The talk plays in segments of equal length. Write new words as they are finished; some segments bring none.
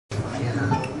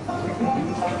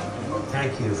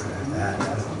thank you for that.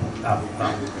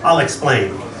 I'll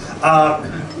explain.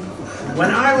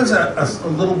 When I was a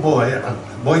little boy,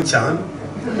 boy-chan,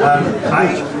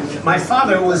 my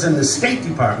father was in the State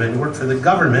Department, worked for the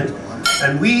government,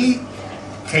 and we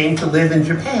came to live in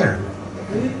Japan.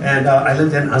 And I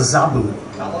lived in Azabu.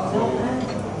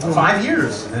 5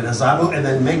 years in Azabu and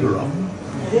then Meguro.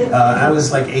 I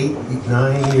was like 8,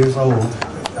 9 years old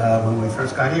when we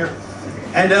first got here.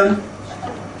 And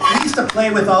I used to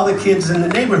play with all the kids in the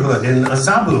neighborhood in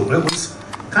Azabu. It was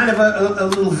kind of a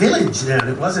little village then.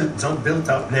 It wasn't so built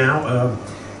up now.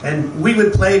 And we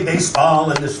would play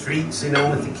baseball in the streets, you know,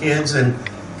 with the kids. And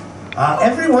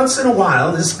every once in a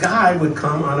while, this guy would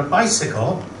come on a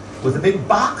bicycle with a big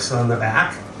box on the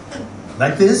back,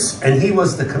 like this, and he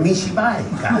was the Kamishibai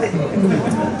guy.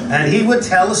 And he would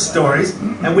tell the stories,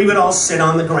 and we would all sit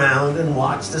on the ground and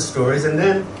watch the stories, and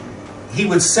then he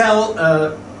would sell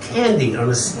candy on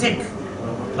a stick,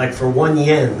 like for 1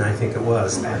 yen, I think it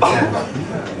was back then.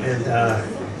 And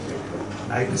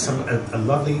a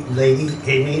lovely lady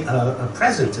gave me a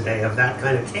present today of that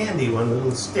kind of candy, one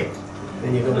little stick.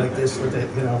 And you go like this with it,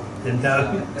 you know,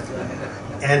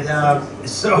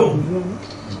 so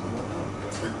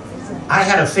I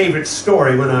had a favorite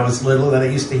story when I was little that I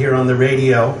used to hear on the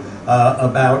radio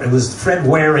about, it was Fred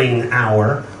Waring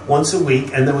Hour once a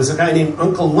week, and there was a guy named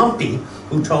Uncle Lumpy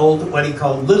who told what he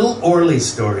called Little Orly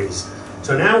stories.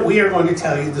 So now we are going to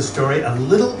tell you the story of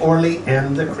Little Orly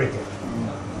and the cricket.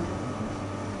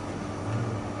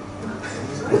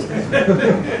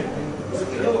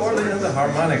 Little Orly and the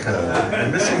harmonica, the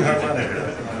missing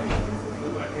harmonica.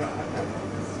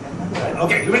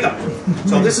 Okay, here we go.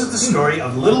 So this is the story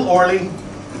of Little Orly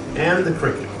and the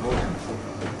cricket.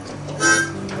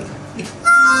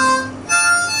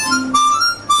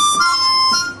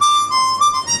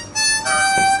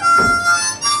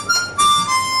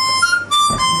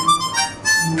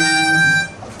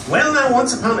 Well, now,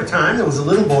 once upon a time, there was a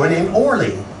little boy named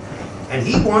Orly, and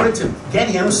he wanted to get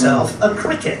himself a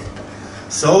cricket.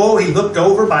 So he looked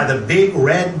over by the big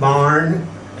red barn,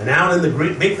 and out in the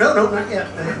big, no, not yet.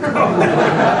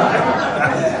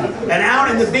 And out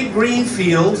in the big green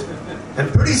field, and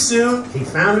pretty soon he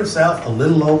found himself a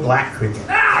little old black cricket.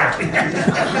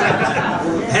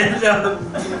 And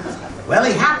well,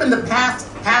 he happened to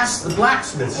pass the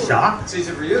blacksmith's shop, It's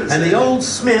easy for you to and say. the old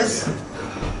smith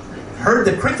heard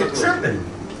the cricket chirping.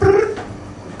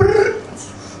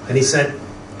 And he said,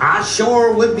 I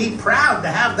sure would be proud to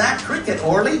have that cricket,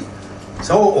 Orly.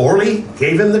 So Orly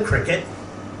gave him the cricket,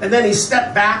 and then he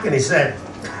stepped back and he said,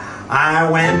 I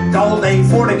went all day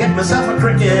for to get myself a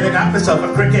cricket. I got myself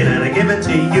a cricket and I give it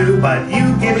to you, but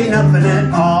you give me nothing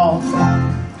at all.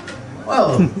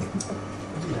 Well,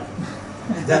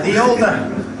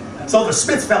 so the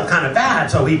smith felt kind of bad,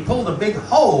 so he pulled a big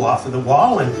hoe off of the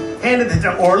wall and handed it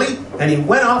to Orly, and he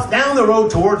went off down the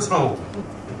road towards home.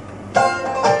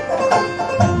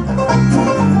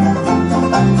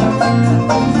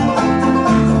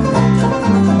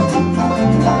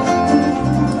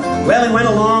 Well, he went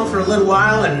along for a little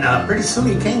while, and pretty soon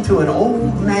he came to an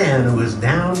old man who was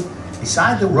down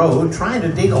beside the road trying to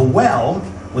dig a well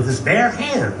with his bare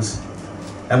hands.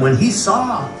 And when he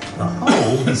saw the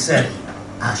hoe, he said,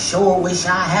 I sure wish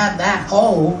I had that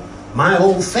hoe. My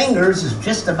old fingers is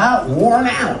just about worn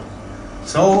out.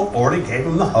 So Orly gave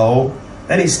him the hoe.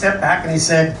 Then he stepped back and he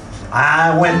said,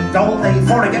 I went all day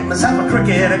for to get myself a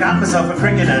cricket. I got myself a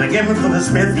cricket and I gave it to the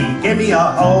smith. He gave me a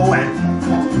hoe and...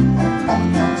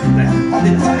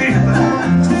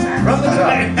 From the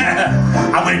top.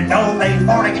 I went all day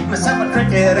for to get myself a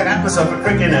cricket. I got myself a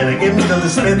cricket and I gave it to the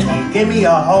smith. He gave me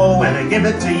a hoe and I give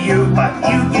it to you, but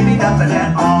you give me nothing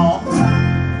at all.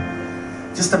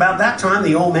 Just about that time,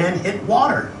 the old man hit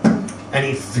water, and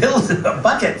he filled a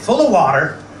bucket full of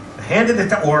water, handed it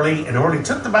to Orly, and Orly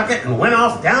took the bucket and went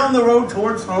off down the road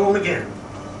towards home again.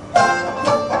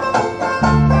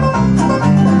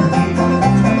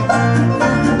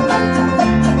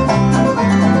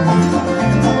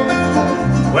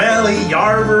 Well, he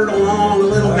yarbered along a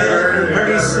little bit, and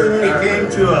pretty soon he came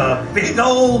to a big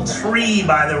old tree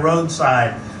by the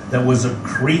roadside that was a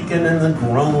creaking and a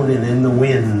groaning in the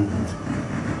wind.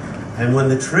 And when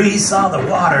the tree saw the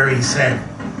water, he said,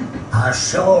 I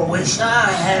sure wish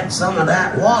I had some of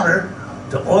that water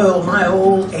to oil my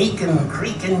old aching,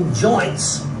 creaking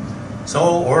joints.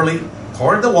 So Orly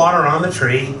poured the water on the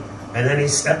tree, and then he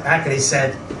stepped back and he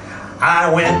said, I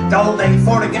went all day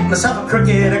for to get myself a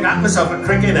cricket. I got myself a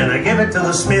cricket and I give it to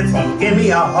the smith. He give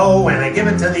me a hoe and I give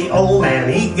it to the old man.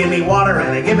 He give me water and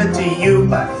I give it to you,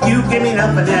 but you give me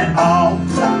nothing at all.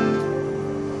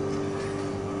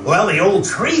 Well, the old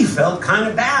tree felt kind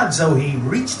of bad, so he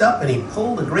reached up and he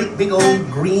pulled a great big old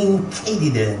green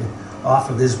katydid off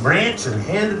of his branch and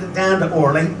handed it down to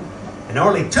Orly. And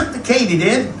Orly took the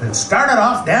katydid and started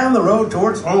off down the road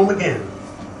towards home again.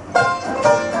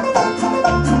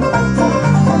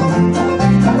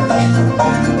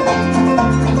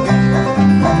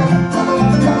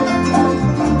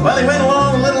 Well, he went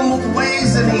along a little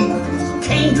ways and he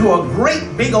came to a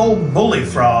great big old bully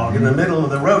frog in the middle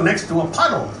of the road next to a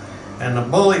puddle. And the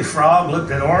bully frog looked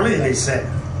at Orly and he said,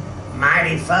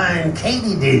 "Mighty fine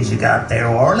katydid you got there,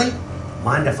 Orly.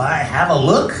 Mind if I have a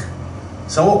look?"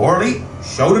 So Orly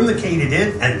showed him the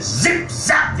katydid, and zip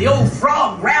zap, the old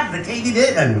frog grabbed the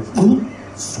katydid and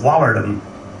swallowed him.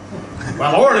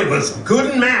 Well, Orly was good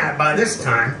and mad by this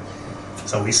time.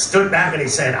 So he stood back and he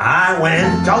said, "I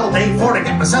went all day for to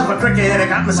get myself a cricket. I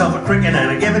got myself a cricket and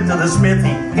I give it to the smith.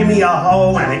 He give me a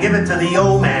hoe and I give it to the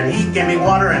old man. He give me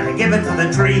water and I give it to the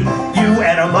tree. You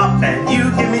add 'em up and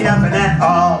you give me nothing at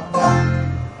all."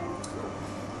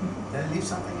 Did I leave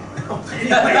something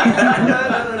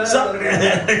in?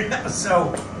 Anyway,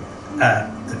 so the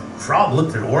frog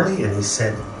looked at Orly and he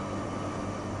said,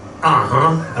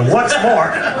 "Uh-huh, and what's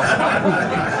more?"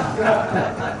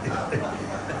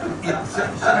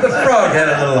 The frog had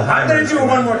a little high. I'm going to do it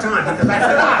one more time because I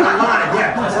forgot the line.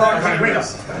 Yeah. Okay, here we go.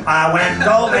 I went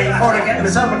all day for to get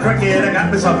myself a cricket. I got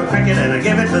myself a cricket and I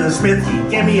give it to the smith. He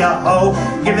give me a hoe.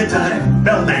 Give it to the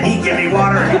bellman. He give me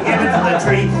water and he give it to the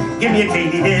tree. Give me a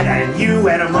katydid and you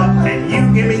add 'em up and you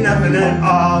give me nothing at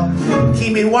all.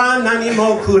 Kimi wa nani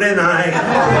mo kurenai.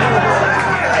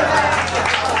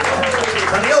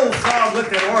 So the old frog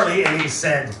looked at Orly and he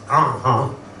said, "Uh-huh.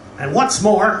 And what's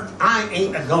more, I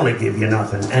ain't gonna give you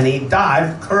nothing." And he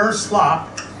dived ker-slop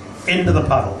into the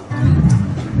puddle.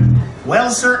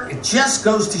 Well, sir, it just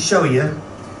goes to show you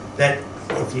that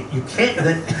if you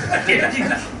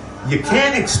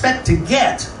can't expect to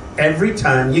get every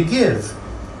time you give.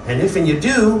 And if you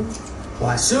do,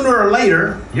 why, sooner or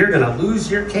later, you're gonna lose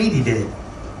your katydid.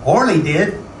 Orly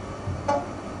did.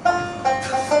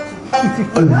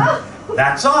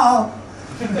 That's all.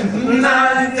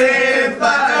 Nante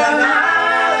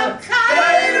Bakana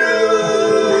Kairu.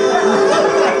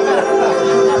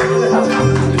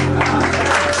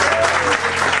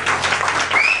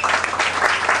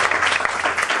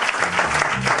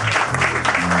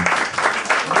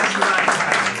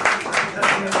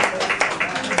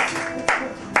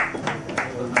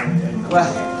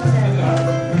 Well,